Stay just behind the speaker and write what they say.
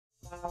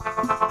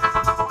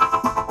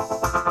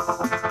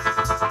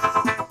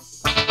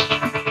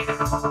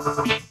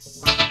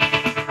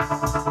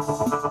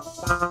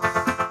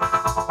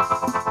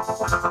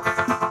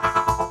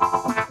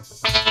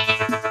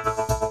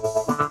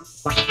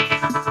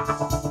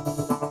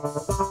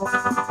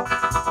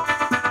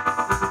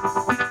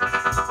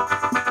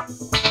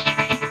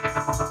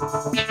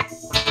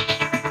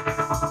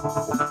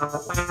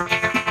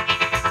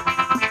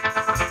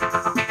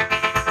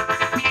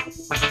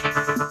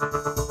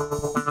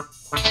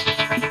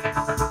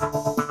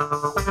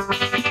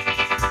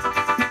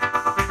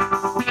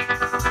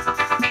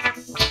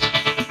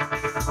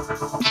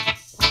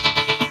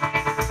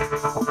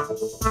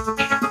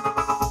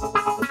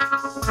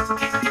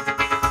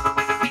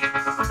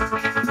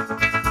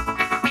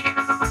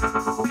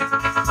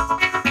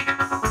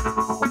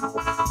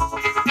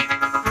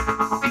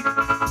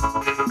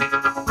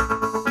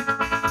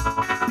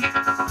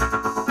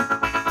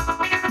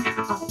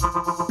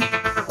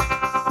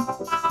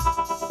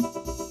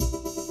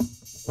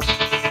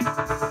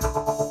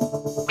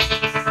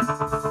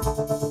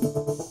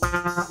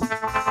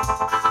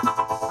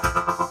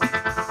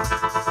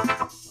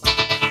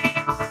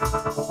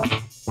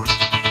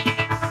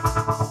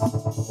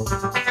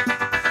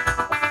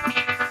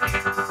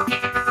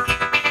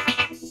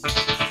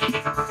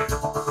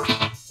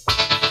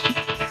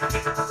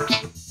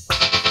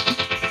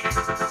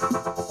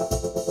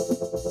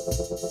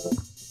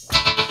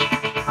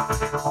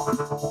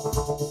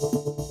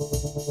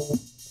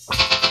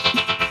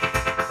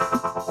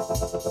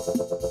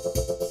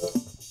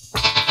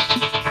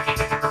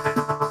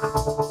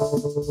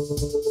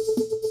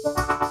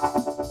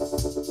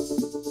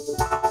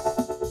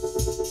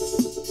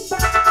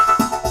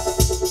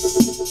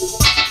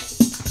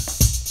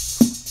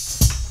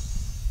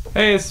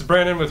Hey, this is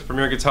Brandon with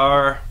Premier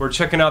Guitar. We're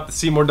checking out the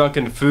Seymour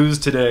Duncan Fooz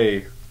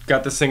today.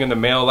 Got this thing in the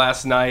mail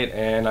last night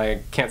and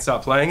I can't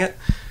stop playing it.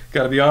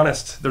 Gotta be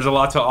honest, there's a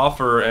lot to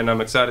offer and I'm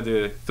excited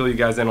to fill you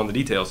guys in on the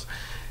details.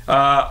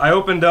 I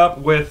opened up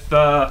with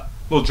a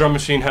little drum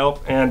machine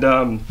help,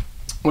 and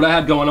what I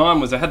had going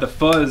on was I had the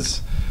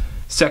fuzz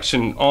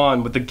section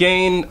on with the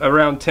gain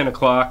around 10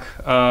 o'clock.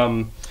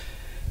 Well,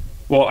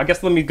 I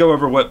guess let me go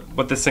over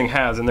what this thing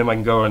has and then I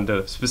can go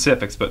into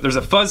specifics. But there's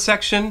a fuzz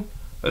section,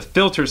 a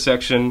filter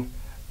section,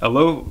 a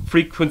low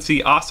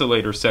frequency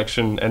oscillator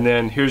section, and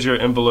then here's your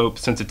envelope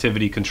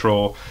sensitivity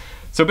control.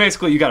 So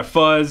basically you got a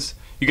fuzz,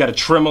 you got a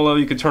tremolo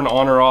you can turn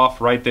on or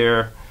off right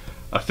there,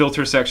 a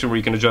filter section where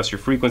you can adjust your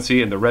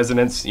frequency and the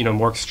resonance, you know,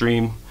 more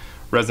extreme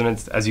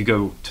resonance as you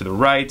go to the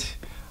right.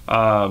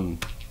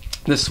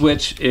 The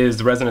switch is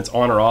the resonance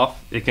on or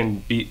off. It can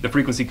be, the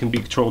frequency can be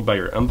controlled by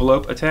your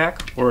envelope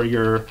attack or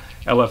your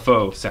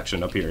LFO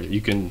section up here.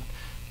 You can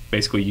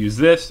basically use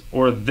this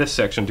or this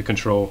section to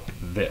control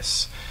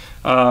this.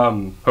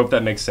 Hope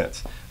that makes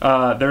sense.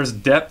 There's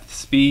depth,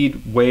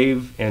 speed,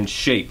 wave, and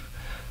shape.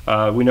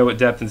 We know what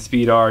depth and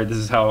speed are. This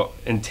is how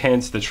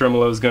intense the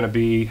tremolo is going to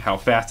be, how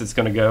fast it's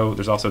going to go.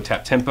 There's also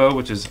tap tempo,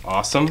 which is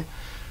awesome.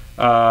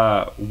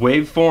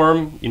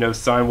 Waveform, you know,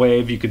 sine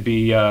wave, you could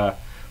be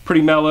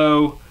pretty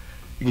mellow.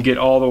 You can get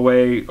all the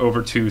way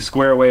over to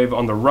square wave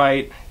on the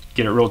right,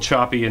 get it real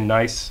choppy and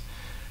nice,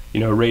 you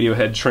know,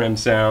 Radiohead trim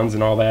sounds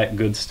and all that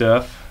good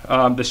stuff.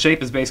 The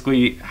shape is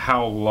basically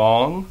how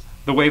long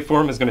the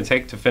waveform is going to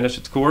take to finish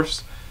its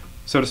course,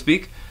 so to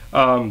speak.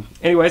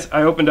 Anyways,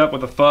 I opened up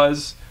with a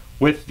fuzz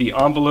with the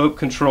envelope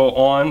control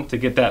on to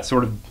get that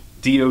sort of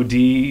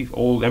DOD,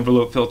 old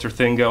envelope filter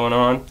thing going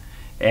on.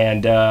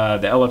 And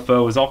the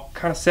LFO is all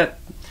kind of set,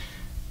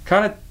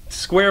 kind of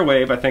square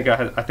wave. I think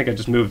I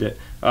just moved it,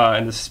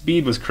 and the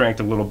speed was cranked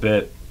a little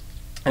bit,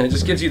 and it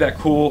just gives you that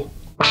cool.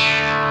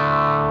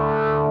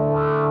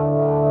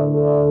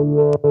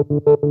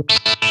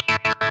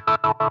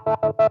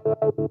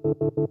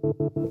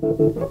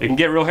 It can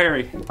get real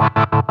hairy. I'm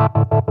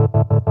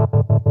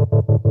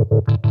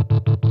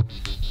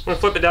gonna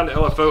flip it down to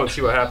LFO and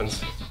see what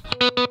happens.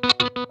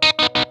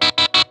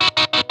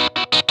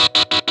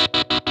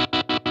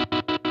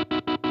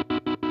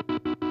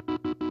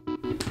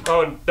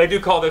 Oh, and they do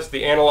call this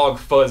the analog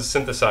fuzz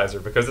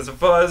synthesizer because it's a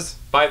fuzz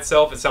by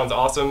itself. It sounds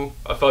awesome.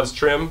 A fuzz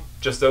trim,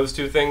 just those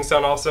two things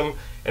sound awesome.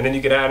 And then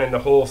you can add in the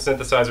whole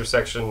synthesizer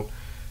section,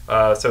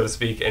 so to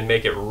speak, and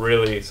make it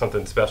really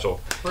something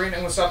special. Brandon, I'm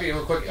gonna stop you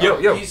real quick. Yo.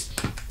 Are these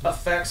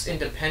effects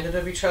independent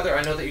of each other?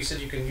 I know that you said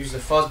you can use the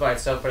fuzz by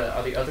itself, but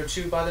are the other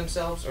two by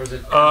themselves, or is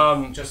it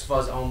just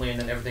fuzz only, and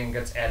then everything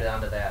gets added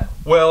onto that?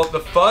 Well, the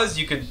fuzz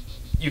you could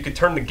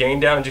turn the gain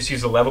down and just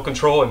use the level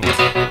control, and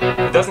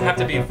it doesn't have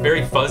to be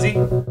very fuzzy.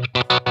 Let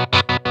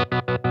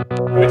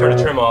me turn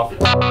the trim off.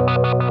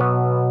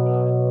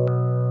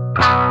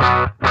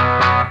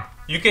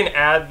 You can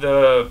add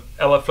the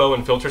LFO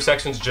and filter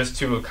sections just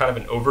to a kind of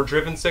an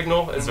overdriven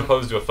signal as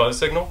opposed to a fuzz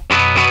signal.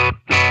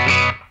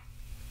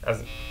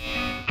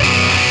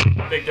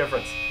 Big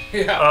difference.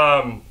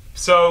 Yeah.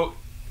 So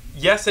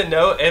yes and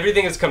no.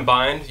 Everything is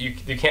combined. You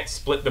can't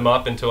split them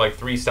up into like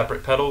 3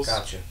 separate pedals.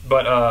 Gotcha.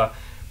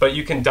 But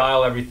you can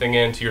dial everything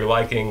in to your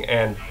liking.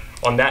 And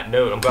on that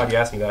note, I'm glad you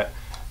asked me that.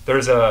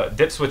 There's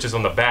dip switches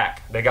on the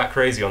back. They got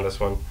crazy on this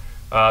one.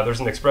 There's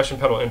an expression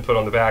pedal input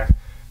on the back.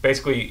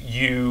 Basically,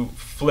 you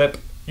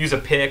use a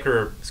pick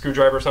or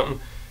screwdriver or something,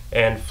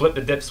 and flip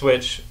the dip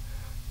switch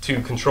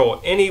to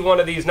control any one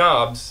of these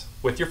knobs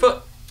with your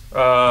foot.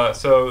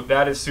 So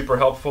that is super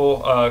helpful,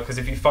 because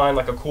if you find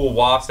like a cool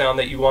wah sound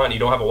that you want, you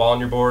don't have a wah on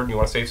your board, and you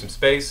want to save some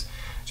space,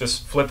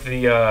 just flip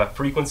the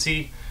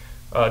frequency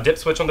dip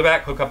switch on the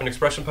back, hook up an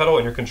expression pedal,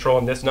 and you're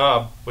controlling this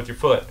knob with your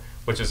foot,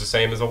 which is the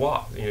same as a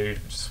wah. You know, you're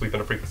just sweeping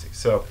a frequency.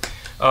 So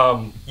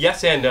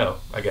yes and no,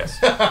 I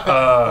guess.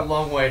 A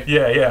long way.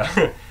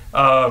 Yeah.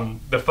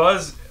 The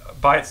fuzz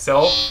by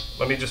itself,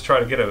 let me just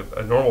try to get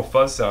a normal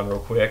fuzz sound real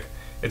quick.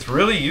 It's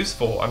really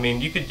useful. I mean,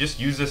 you could just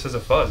use this as a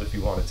fuzz if you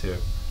wanted to.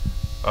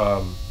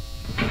 I'll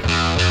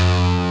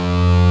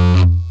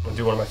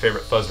do one of my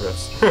favorite fuzz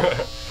riffs.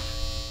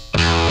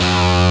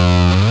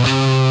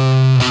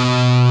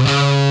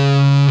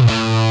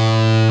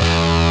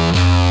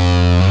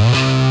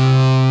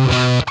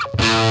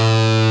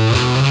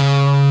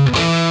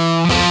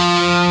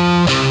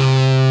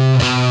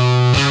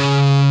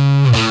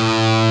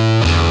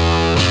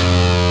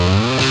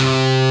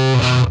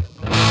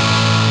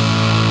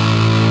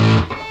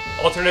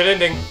 Alternate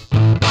ending.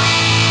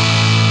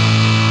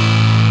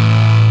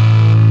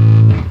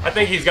 I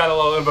think he's got a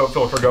little envelope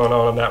filter going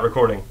on that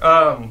recording.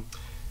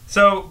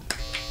 So,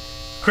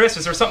 Chris,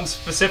 is there something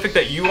specific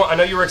that you want? I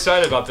know you were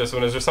excited about this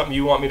one. Is there something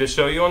you want me to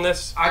show you on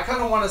this? I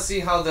kind of want to see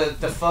how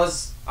the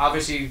fuzz,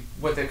 obviously,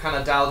 with it kind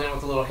of dialed in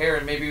with a little hair,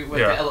 and maybe with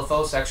the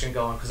LFO section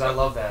going, because I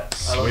love that.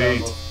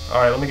 Sweet.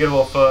 All right, let me get a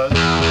little fuzz.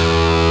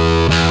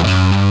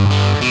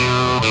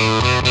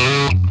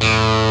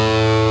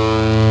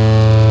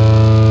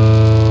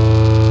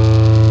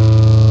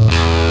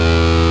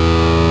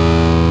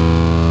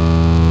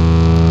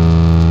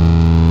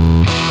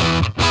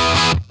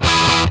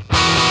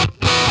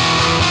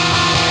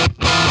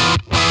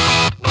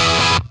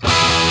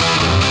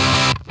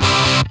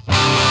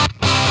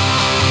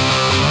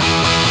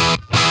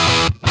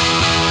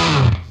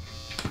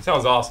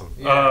 sounds awesome.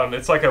 Yeah.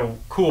 It's like a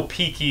cool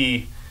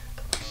peaky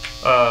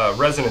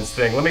resonance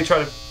thing. Let me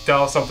try to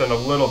dial something a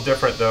little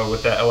different though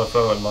with that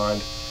LFO in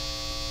mind.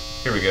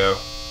 Here we go.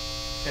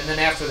 And then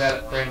after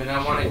that, Brandon,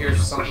 I want to hear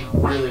something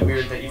really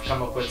weird that you've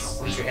come up with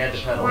since you had the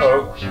pedal.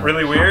 Oh,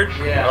 really weird?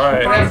 Yeah. All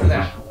right. But after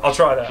that. I'll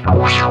try that.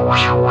 Oh,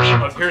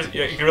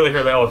 you can really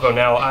hear the LFO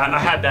now. I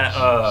had that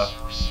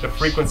the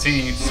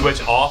frequency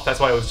switch off. That's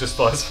why it was just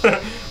fuzz.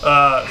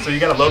 So you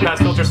got a low pass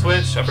filter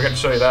switch. I forgot to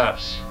show you that.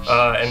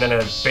 And then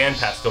a band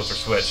pass filter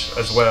switch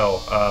as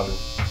well on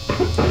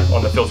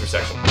the filter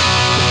section.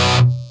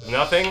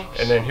 Nothing.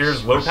 And then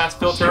here's low pass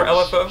filter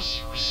LFO.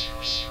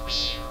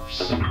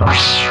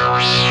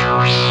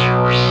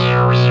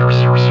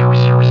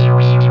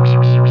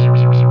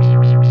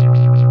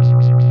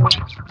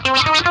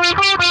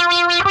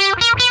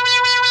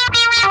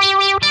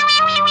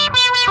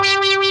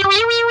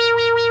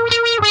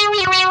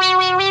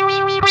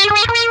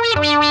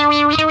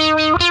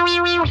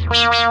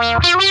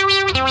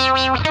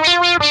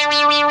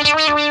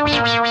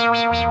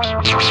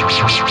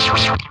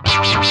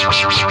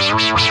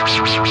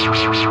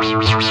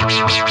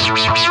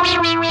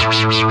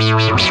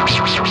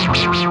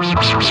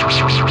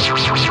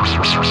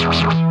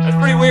 That's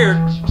pretty weird.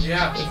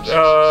 Yeah.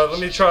 Let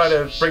me try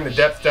to bring the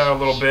depth down a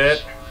little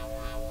bit,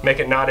 make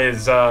it not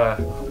as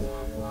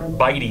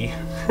bitey.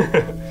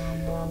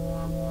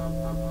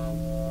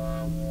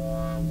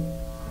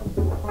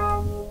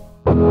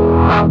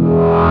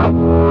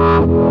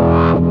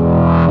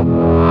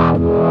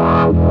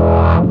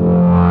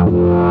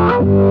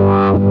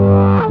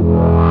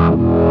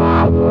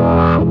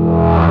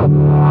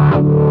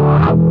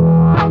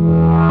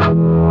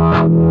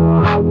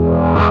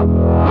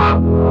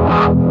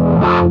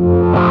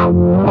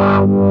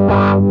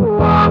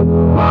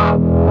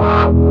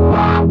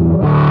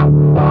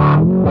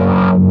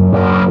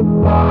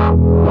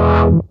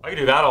 I could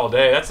do that all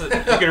day. You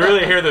can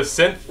really hear the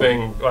synth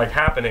thing like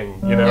happening,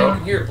 you know? Yeah, you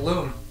can hear it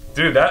bloom.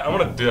 Dude, I'm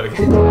gonna do that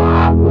again.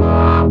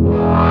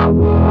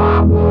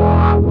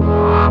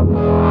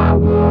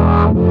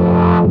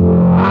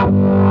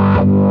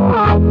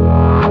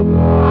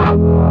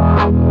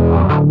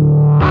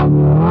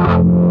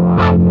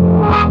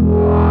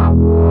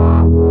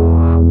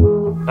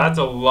 That's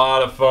a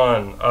lot of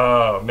fun.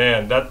 Oh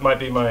man, that might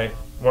be one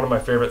of my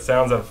favorite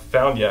sounds I've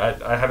found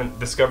yet. I haven't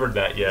discovered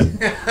that yet.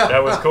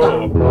 That was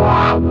cool.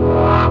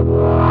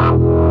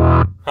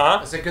 Huh?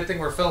 It's a good thing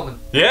we're filming.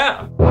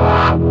 Yeah.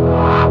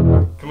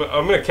 Come on,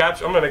 I'm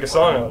gonna make a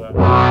song out of that.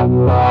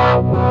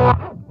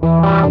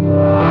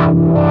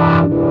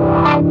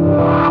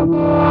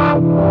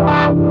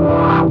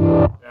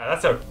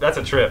 Yeah, that's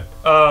a trip.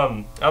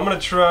 I'm gonna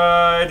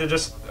try to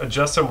just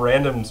adjust some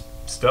random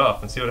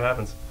stuff and see what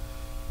happens.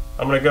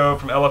 I'm gonna go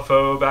from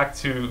LFO back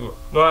to,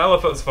 no,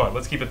 LFO is fun,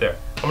 let's keep it there.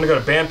 I'm gonna go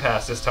to band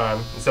pass this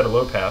time instead of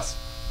low pass.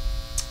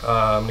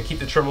 I'm gonna keep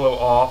the tremolo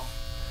off.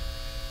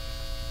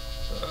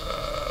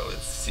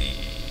 Let's see.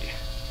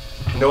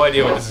 No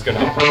idea what this is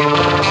gonna do.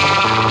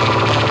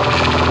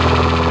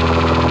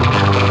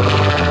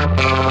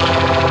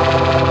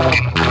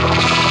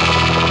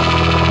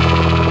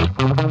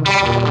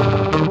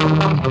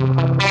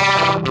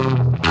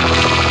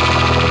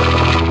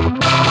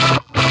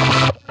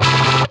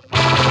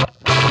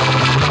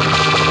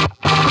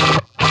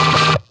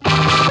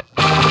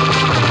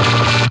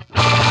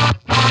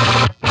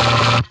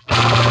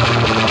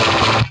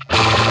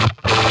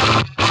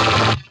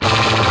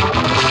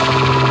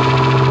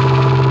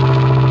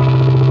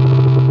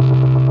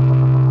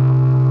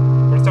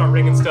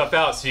 Stuff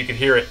out so you could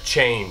hear it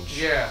change.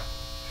 Yeah.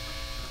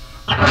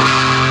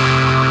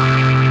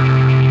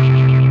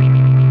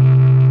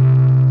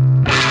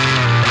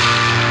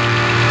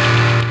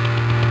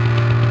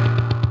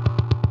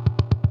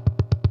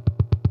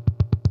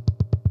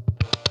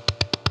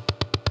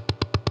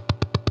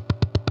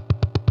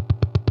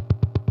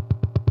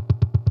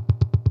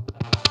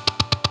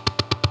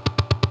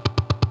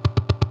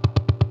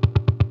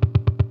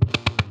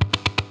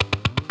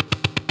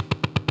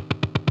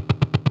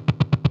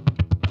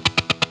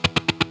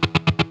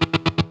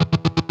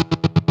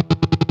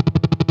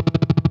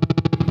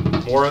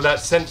 More of that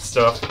synth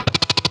stuff.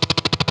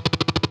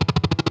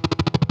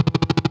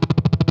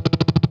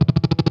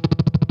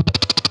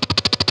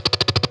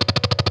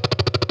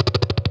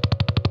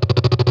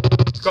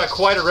 It's got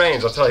quite a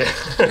range, I'll tell you.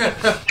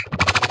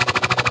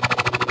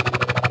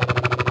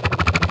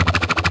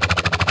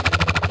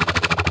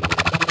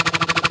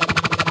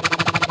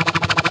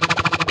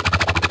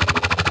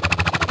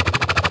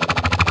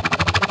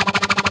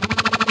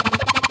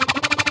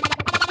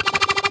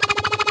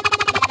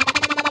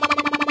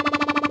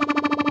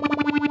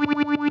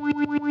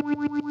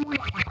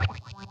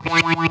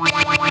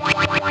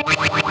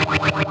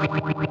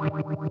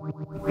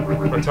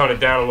 I'll tone it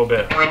down a little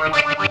bit.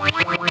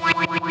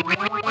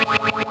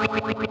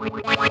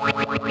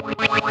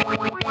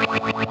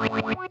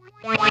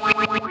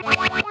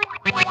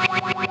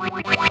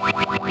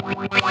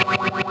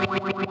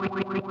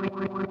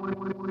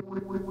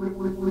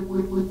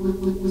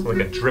 It's like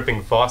a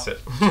dripping faucet.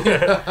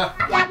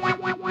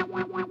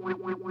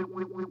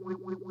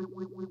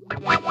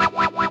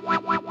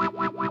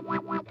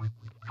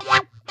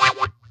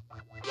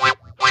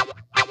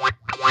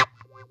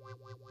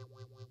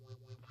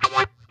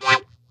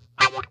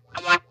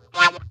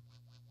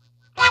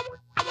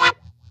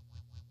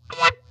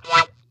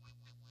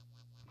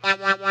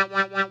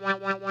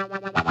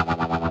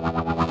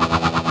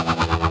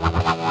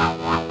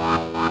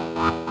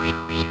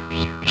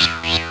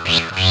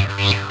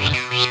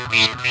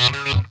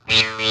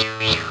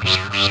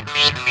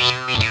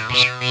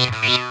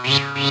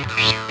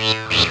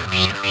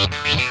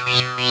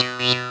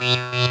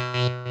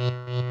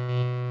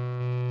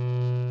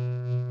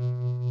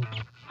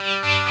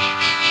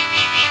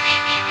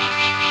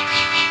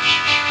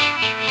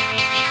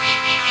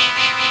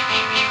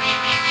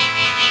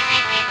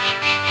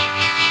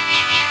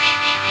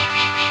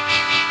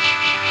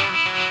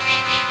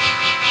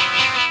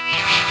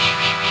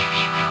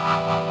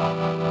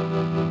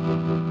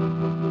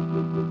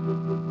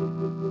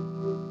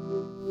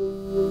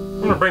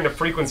 bring the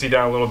frequency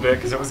down a little bit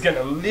because it was getting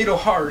a little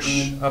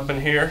harsh up in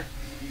here.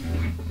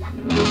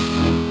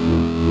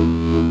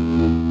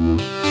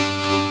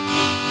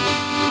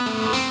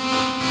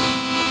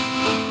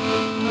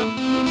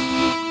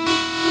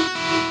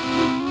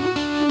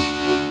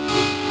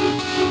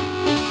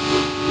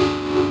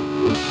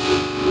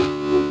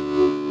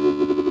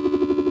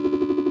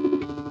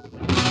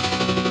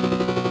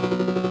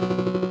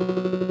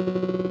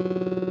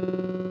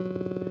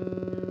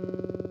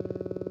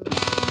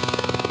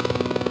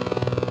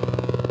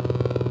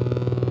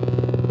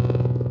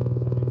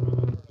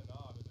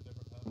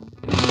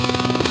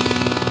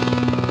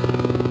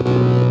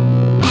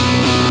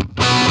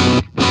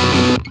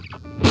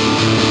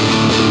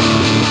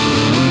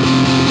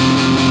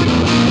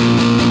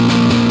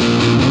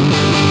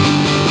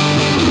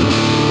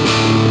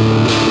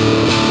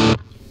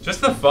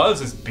 The fuzz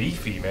is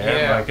beefy, man.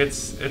 Yeah. Like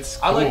it's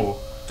cool. I like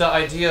the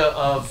idea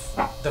of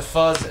the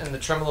fuzz and the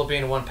tremolo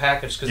being in one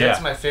package because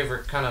that's my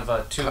favorite kind of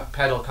a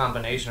two-pedal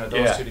combination of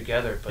those two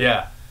together.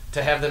 But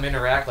to have them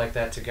interact like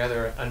that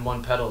together on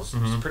one pedal is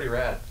pretty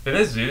rad. It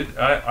is, dude.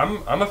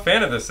 I'm a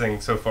fan of this thing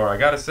so far. I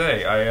gotta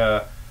say,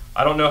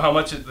 I don't know how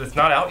much it's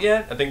not out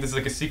yet. I think this is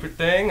like a secret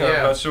thing.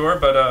 I'm not sure,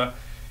 but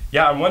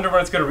yeah, I'm wondering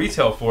what it's gonna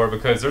retail for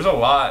because there's a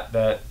lot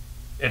that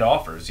it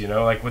offers. You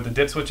know, like with the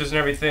dip switches and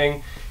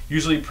everything.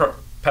 Usually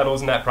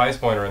pedals in that price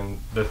point are in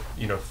the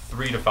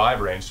 3 to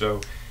 5 range. So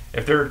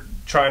if they're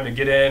trying to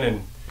get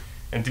in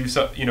and do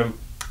some,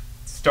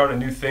 start a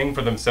new thing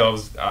for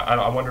themselves,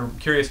 I wonder,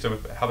 curious to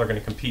how they're going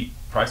to compete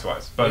price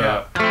wise.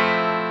 But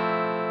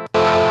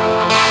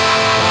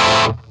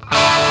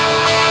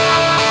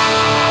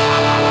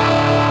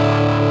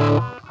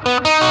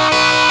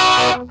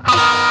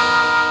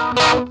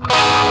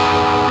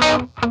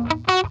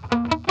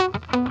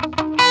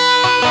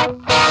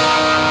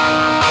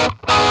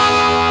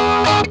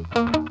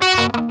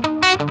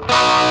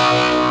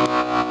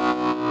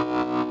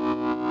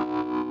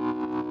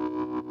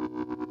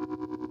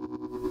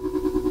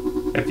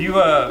if you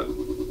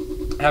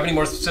have any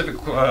more specific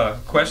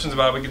questions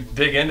about it, we could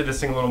dig into this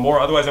thing a little more.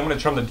 Otherwise, I'm going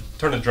to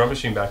turn the drum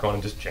machine back on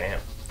and just jam.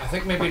 I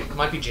think maybe it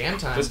might be jam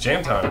time. Just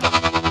jam time.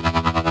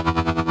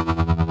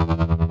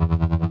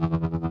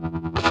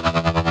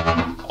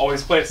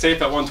 Always play it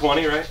safe at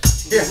 120, right?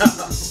 Yeah.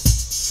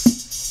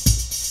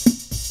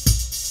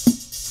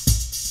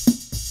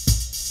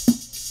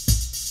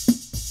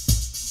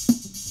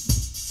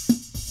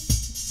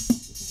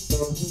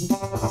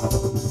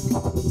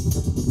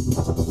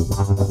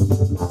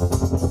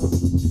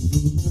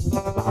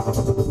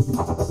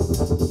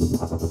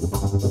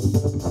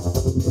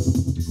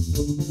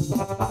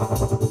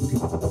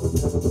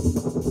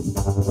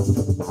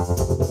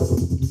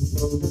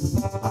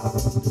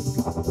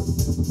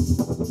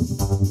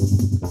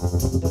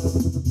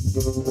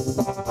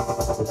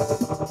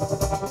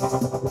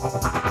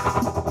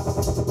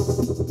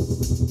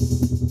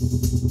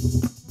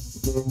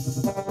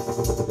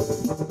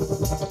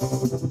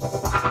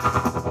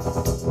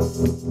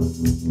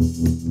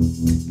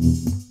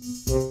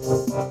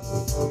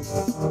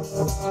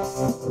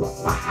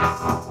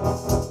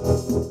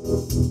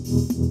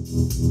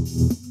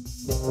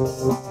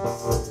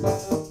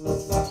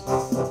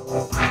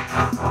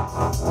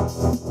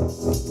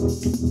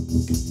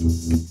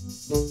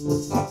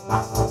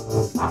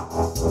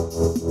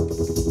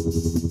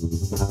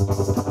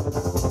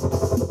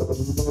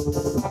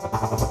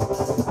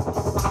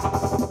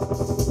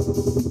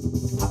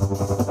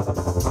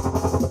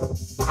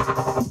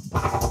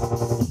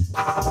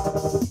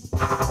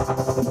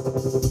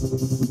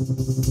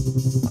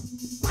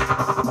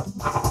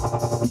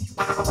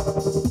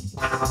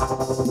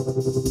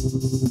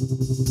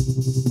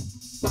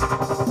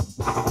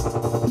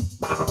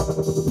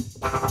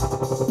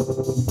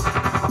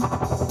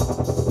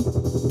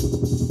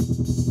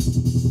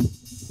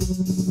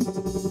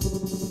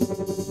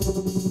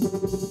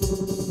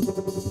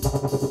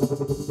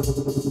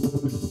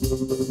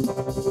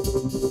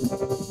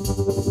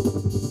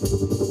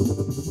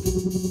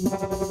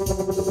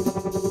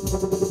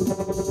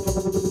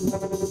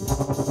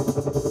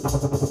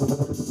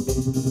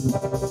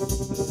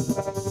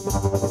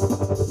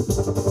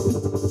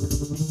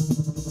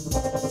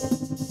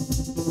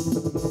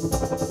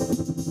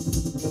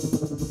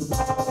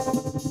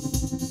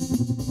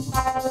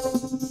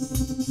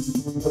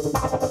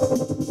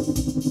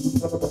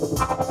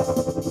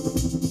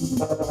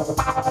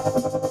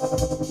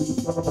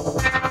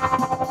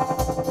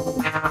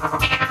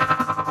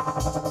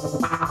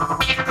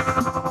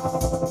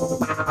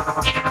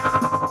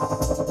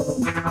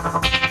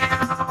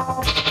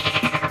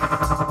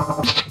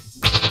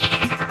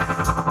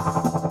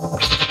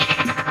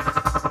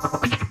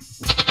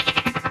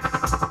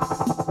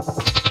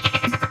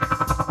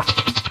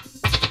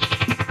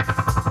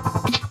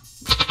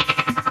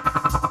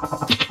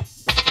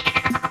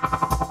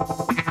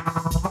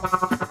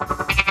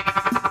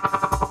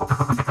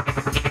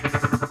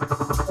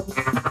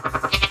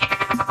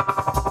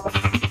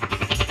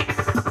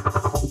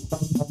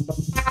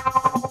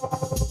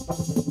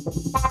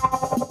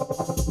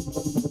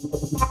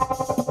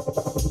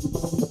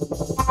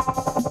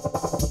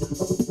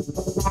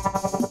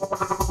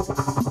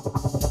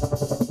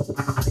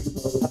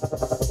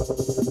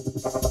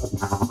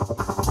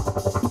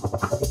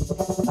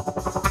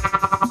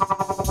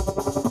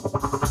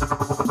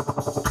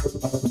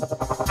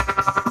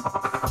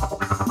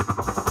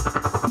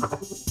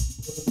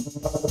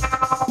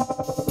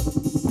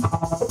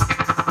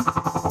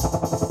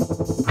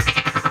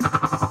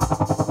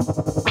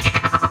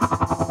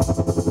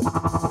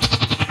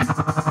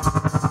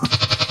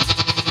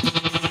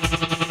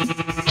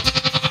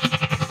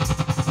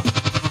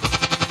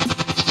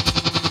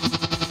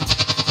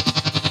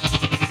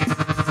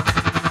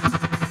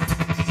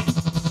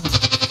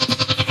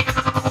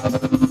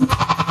 Bye.